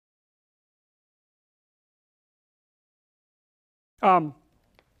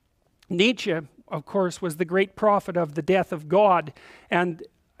Nietzsche, of course, was the great prophet of the death of God, and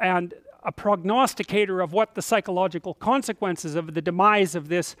a prognosticator of what the psychological consequences of the demise of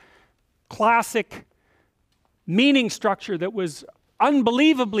this classic meaning structure that was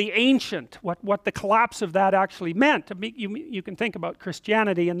unbelievably ancient, what the collapse of that actually meant. I mean, you can think about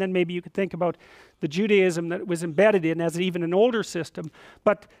Christianity, and then maybe you could think about the Judaism that it was embedded in as even an older system.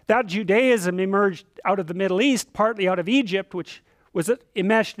 But that Judaism emerged out of the Middle East, partly out of Egypt, which was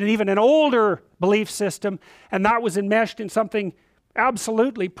enmeshed in even an older belief system, and that was enmeshed in something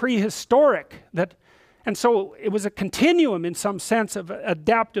absolutely prehistoric. And so it was a continuum in some sense of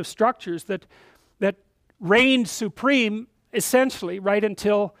adaptive structures that reigned supreme essentially right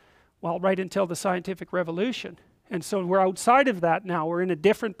until the scientific revolution. And so we're outside of that now. We're in a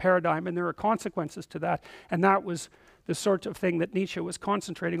different paradigm, and there are consequences to that. And that was the sort of thing that Nietzsche was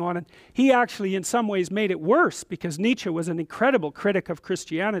concentrating on. And he actually in some ways made it worse, because Nietzsche was an incredible critic of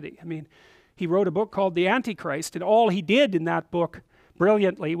Christianity. I mean, he wrote a book called The Antichrist, and all he did in that book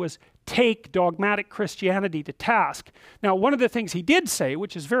brilliantly was take dogmatic Christianity to task. Now, one of the things he did say,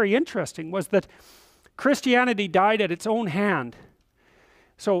 which is very interesting, was that Christianity died at its own hand.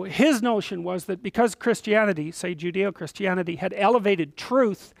 So his notion was that because Christianity, say Judeo-Christianity, had elevated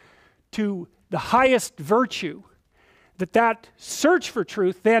truth to the highest virtue, that search for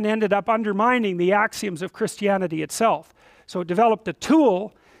truth then ended up undermining the axioms of Christianity itself. So it developed a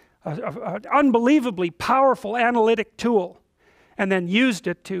tool, an unbelievably powerful analytic tool, and then used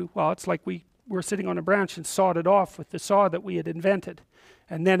it to, well, it's like we were sitting on a branch and sawed it off with the saw that we had invented,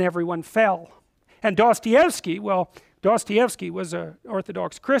 and then everyone fell. And Dostoevsky, well, Dostoevsky was an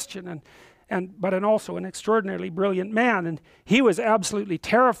Orthodox Christian, but also an extraordinarily brilliant man, and he was absolutely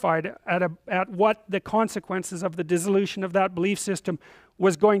terrified at what the consequences of the dissolution of that belief system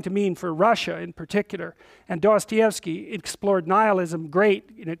was going to mean for Russia in particular. And Dostoevsky explored nihilism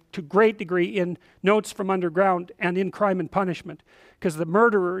to great degree in Notes from Underground and in Crime and Punishment, because the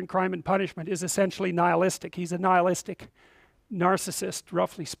murderer in Crime and Punishment is essentially nihilistic. He's a nihilistic narcissist,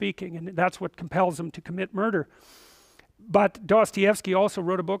 roughly speaking, and that's what compels him to commit murder. But Dostoevsky also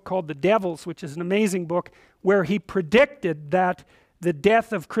wrote a book called The Devils, which is an amazing book, where he predicted that the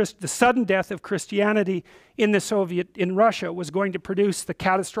sudden death of Christianity in Russia was going to produce the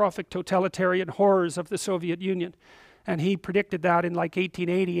catastrophic totalitarian horrors of the Soviet Union. And he predicted that in like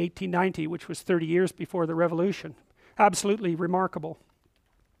 1880, 1890, which was 30 years before the revolution. Absolutely remarkable.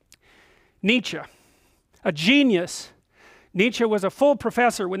 Nietzsche, a genius. Nietzsche was a full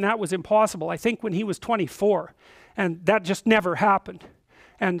professor when that was impossible, I think when he was 24, and that just never happened.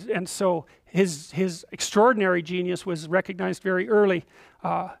 And so his extraordinary genius was recognized very early,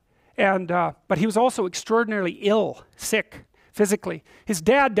 but he was also extraordinarily ill, sick, physically. His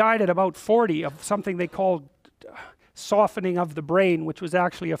dad died at about 40 of something they called softening of the brain, which was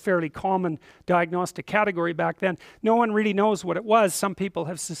actually a fairly common diagnostic category back then. No one really knows what it was. Some people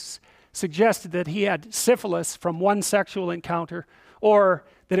have suggested that he had syphilis from one sexual encounter, or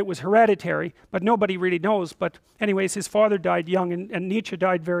that it was hereditary, but nobody really knows. But anyways, his father died young, and Nietzsche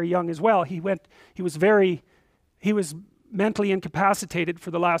died very young as well. He was mentally incapacitated for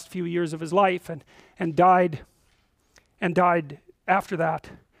the last few years of his life, and died after that.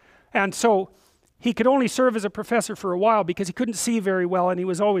 And so he could only serve as a professor for a while because he couldn't see very well, and he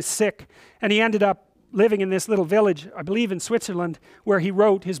was always sick. And he ended up living in this little village, I believe in Switzerland, where he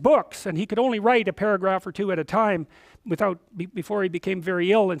wrote his books, and he could only write a paragraph or two at a time before he became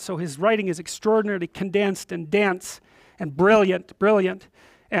very ill. And so his writing is extraordinarily condensed and dense and brilliant.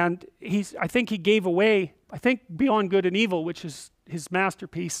 And I think he gave away, Beyond Good and Evil, which is his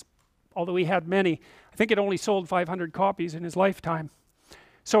masterpiece, although he had many, I think it only sold 500 copies in his lifetime.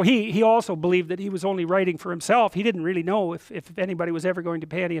 So he also believed that he was only writing for himself. He didn't really know if anybody was ever going to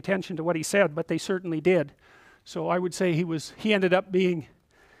pay any attention to what he said, but they certainly did. So I would say he ended up being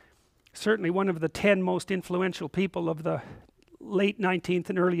certainly one of the 10 most influential people of the late 19th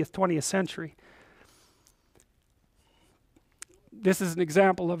and earliest 20th century. This is an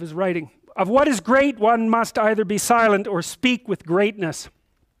example of his writing. Of what is great, one must either be silent or speak with greatness.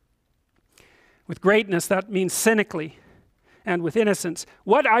 With greatness, that means cynically, and with innocence.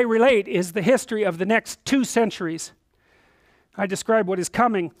 What I relate is the history of the next 2 centuries. I describe what is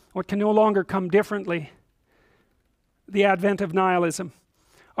coming, what can no longer come differently. The advent of nihilism.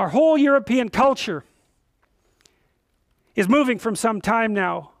 Our whole European culture is moving for some time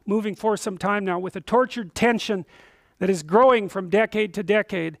now with a tortured tension that is growing from decade to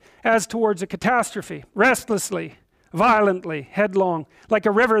decade as towards a catastrophe, restlessly, violently, headlong, like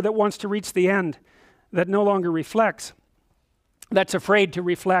a river that wants to reach the end, that no longer reflects, that's afraid to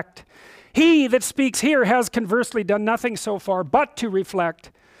reflect. He that speaks here has conversely done nothing so far but to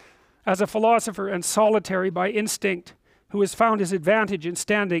reflect, as a philosopher and solitary by instinct, who has found his advantage in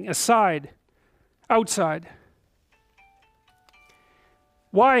standing aside, outside.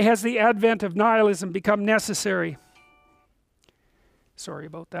 Why has the advent of nihilism become necessary? Sorry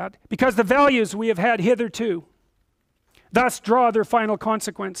about that. Because the values we have had hitherto thus draw their final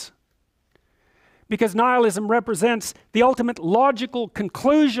consequence. Because nihilism represents the ultimate logical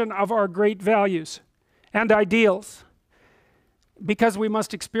conclusion of our great values and ideals. Because we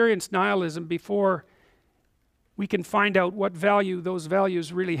must experience nihilism before we can find out what value those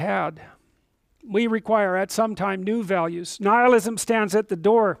values really had. We require at some time new values. Nihilism stands at the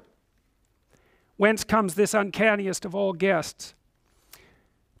door, whence comes this uncanniest of all guests.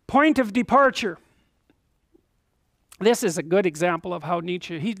 Point of departure. This is a good example of how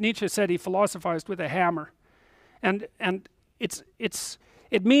Nietzsche said he philosophized with a hammer. And it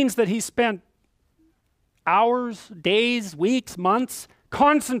means that he spent hours, days, weeks, months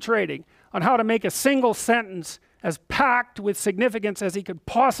concentrating on how to make a single sentence as packed with significance as he could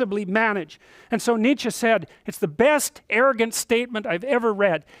possibly manage. And so Nietzsche said, it's the best arrogant statement I've ever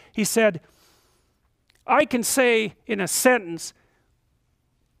read. He said, I can say in a sentence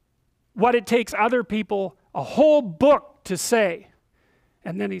what it takes other people a whole book to say.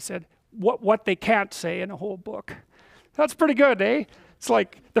 And then he said, what they can't say in a whole book. That's pretty good, eh? It's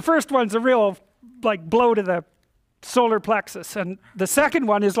like, the first one's a real blow to the solar plexus, and the second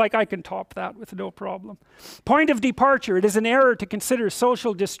one is like, I can top that with no problem. Point of departure. It is an error to consider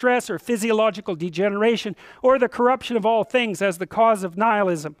social distress or physiological degeneration or the corruption of all things as the cause of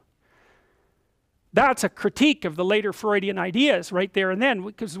nihilism. That's a critique of the later Freudian ideas right there and then,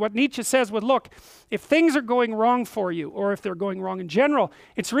 because what Nietzsche says was, look, if things are going wrong for you, or if they're going wrong in general,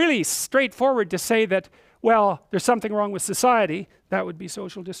 it's really straightforward to say that, well, there's something wrong with society, that would be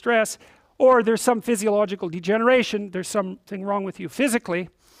social distress, or there's some physiological degeneration, there's something wrong with you physically,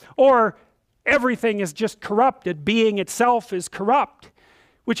 or everything is just corrupted, being itself is corrupt,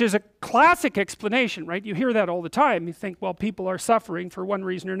 which is a classic explanation, right? You hear that all the time. You think, well, people are suffering for one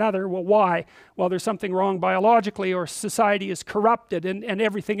reason or another. Well, why? Well, there's something wrong biologically, or society is corrupted and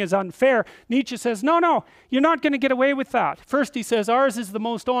everything is unfair. Nietzsche says, no, you're not going to get away with that. First he says, ours is the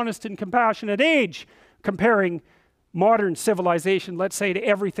most honest and compassionate age, comparing modern civilization, let's say, to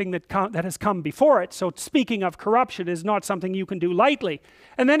everything that has come before it. So speaking of corruption is not something you can do lightly.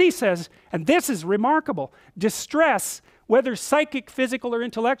 And then he says, and this is remarkable, distress, whether psychic, physical, or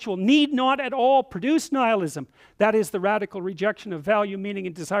intellectual, need not at all produce nihilism. That is the radical rejection of value, meaning,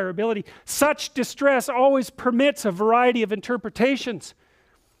 and desirability. Such distress always permits a variety of interpretations.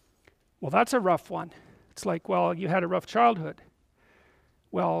 Well, that's a rough one. It's like, well, you had a rough childhood.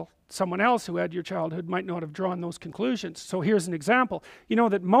 Well, someone else who had your childhood might not have drawn those conclusions. So here's an example. You know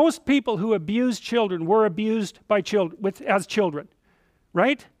that most people who abuse children were abused by as children,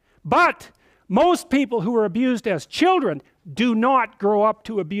 right? But most people who were abused as children do not grow up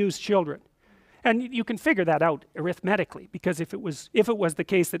to abuse children. And you can figure that out arithmetically, because if it was the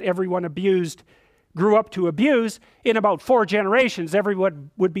case that everyone abused grew up to abuse, in about 4 generations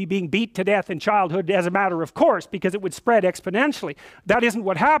everyone would be being beat to death in childhood as a matter of course, because it would spread exponentially. That isn't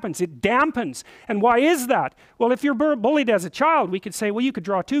what happens. It dampens. And why is that? Well, if you're bullied as a child, we could say, well, you could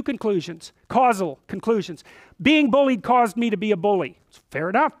draw 2 conclusions, causal conclusions. Being bullied caused me to be a bully. Fair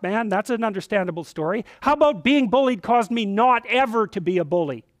enough, man, that's an understandable story. How about being bullied caused me not ever to be a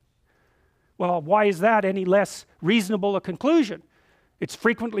bully? Well, why is that any less reasonable a conclusion? It's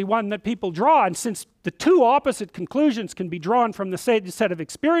frequently one that people draw, and since the 2 opposite conclusions can be drawn from the same set of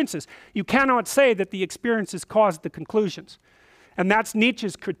experiences, you cannot say that the experiences caused the conclusions. And that's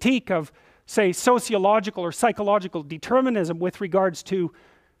Nietzsche's critique of, say, sociological or psychological determinism with regards to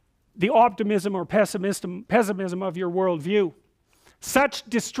the optimism or pessimism of your worldview. Such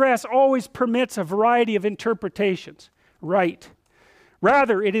distress always permits a variety of interpretations. Right.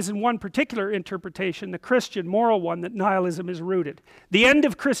 Rather, it is in one particular interpretation, the Christian moral one, that nihilism is rooted. The end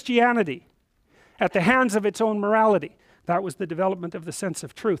of Christianity, at the hands of its own morality. That was the development of the sense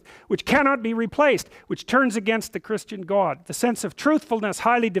of truth, which cannot be replaced, which turns against the Christian God. The sense of truthfulness,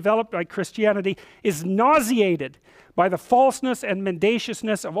 highly developed by Christianity, is nauseated by the falseness and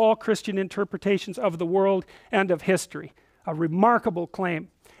mendaciousness of all Christian interpretations of the world and of history. A remarkable claim.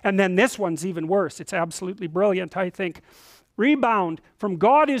 And then this one's even worse. It's absolutely brilliant, I think. Rebound from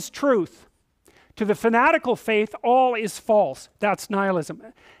God is truth to the fanatical faith, all is false. That's nihilism,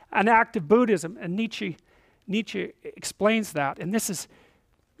 an act of Buddhism. And Nietzsche explains that. And this is,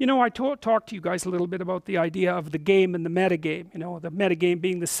 you know, I talked to you guys a little bit about the idea of the game and the metagame, you know, the metagame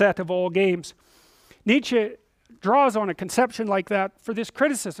being the set of all games. Nietzsche draws on a conception like that for this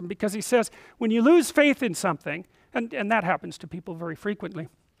criticism, because he says when you lose faith in something, and that happens to people very frequently,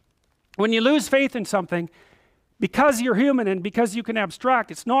 when you lose faith in something, because you're human and because you can abstract,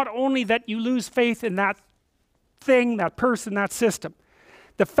 it's not only that you lose faith in that thing, that person, that system.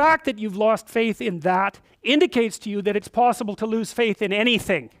 The fact that you've lost faith in that indicates to you that it's possible to lose faith in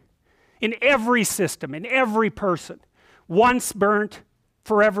anything, in every system, in every person. Once burnt,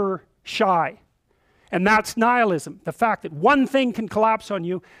 forever shy. And that's nihilism. The fact that one thing can collapse on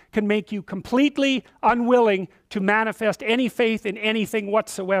you can make you completely unwilling to manifest any faith in anything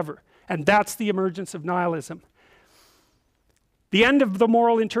whatsoever. And that's the emergence of nihilism. The end of the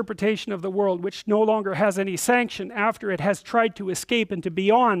moral interpretation of the world, which no longer has any sanction after it has tried to escape into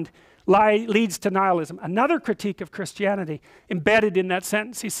beyond, leads to nihilism. Another critique of Christianity embedded in that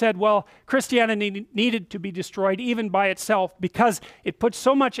sentence, he said, well, Christianity needed to be destroyed even by itself because it put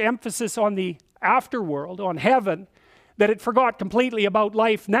so much emphasis on the afterworld, on heaven, that it forgot completely about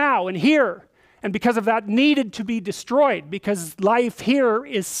life now and here. And because of that, needed to be destroyed, because life here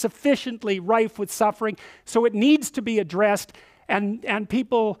is sufficiently rife with suffering, so it needs to be addressed. And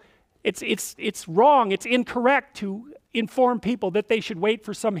people, it's wrong, it's incorrect to inform people that they should wait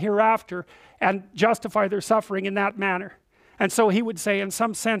for some hereafter and justify their suffering in that manner. And so he would say in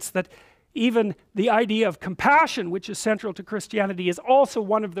some sense that even the idea of compassion, which is central to Christianity, is also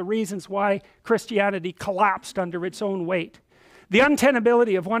one of the reasons why Christianity collapsed under its own weight. The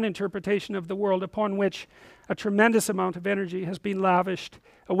untenability of one interpretation of the world upon which a tremendous amount of energy has been lavished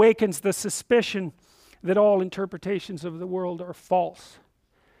awakens the suspicion that all interpretations of the world are false.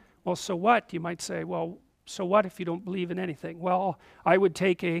 Well, so what? You might say, well, so what if you don't believe in anything? Well, I would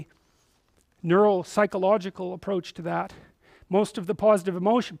take a neuropsychological approach to that. Most of the positive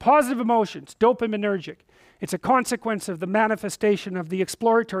emotions, dopaminergic. It's a consequence of the manifestation of the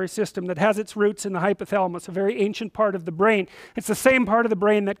exploratory system that has its roots in the hypothalamus, a very ancient part of the brain. It's the same part of the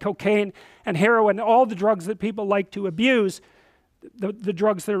brain that cocaine and heroin, all the drugs that people like to abuse, the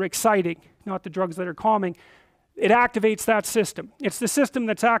drugs that are exciting, not the drugs that are calming, it activates that system. It's the system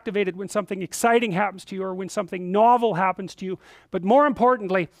that's activated when something exciting happens to you or when something novel happens to you. But more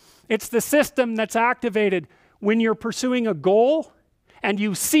importantly, it's the system that's activated when you're pursuing a goal and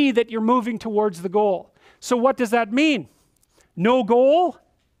you see that you're moving towards the goal. So what does that mean? No goal,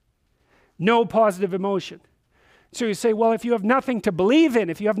 no positive emotion. So you say, well, if you have nothing to believe in,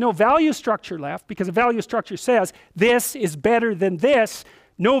 if you have no value structure left, because a value structure says this is better than this,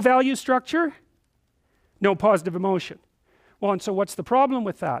 no value structure, no positive emotion. Well, and so what's the problem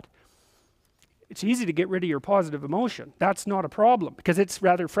with that? It's easy to get rid of your positive emotion. That's not a problem because it's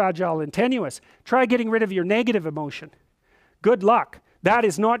rather fragile and tenuous. Try getting rid of your negative emotion. Good luck. That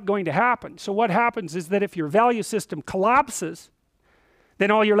is not going to happen. So what happens is that if your value system collapses, then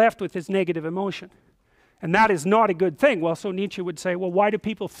all you're left with is negative emotion. And that is not a good thing. Well, so Nietzsche would say, well, why do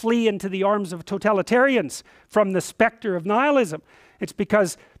people flee into the arms of totalitarians from the specter of nihilism? It's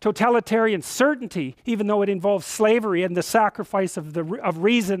because totalitarian certainty, even though it involves slavery and the sacrifice of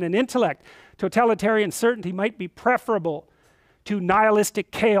reason and intellect, totalitarian certainty might be preferable to nihilistic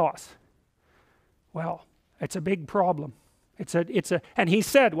chaos. Well, it's a big problem. And he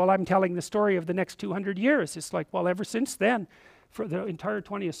said, well, I'm telling the story of the next 200 years. It's like, well, ever since then, for the entire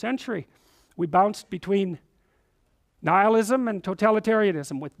 20th century, we bounced between nihilism and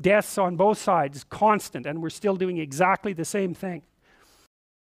totalitarianism with deaths on both sides, constant, and we're still doing exactly the same thing.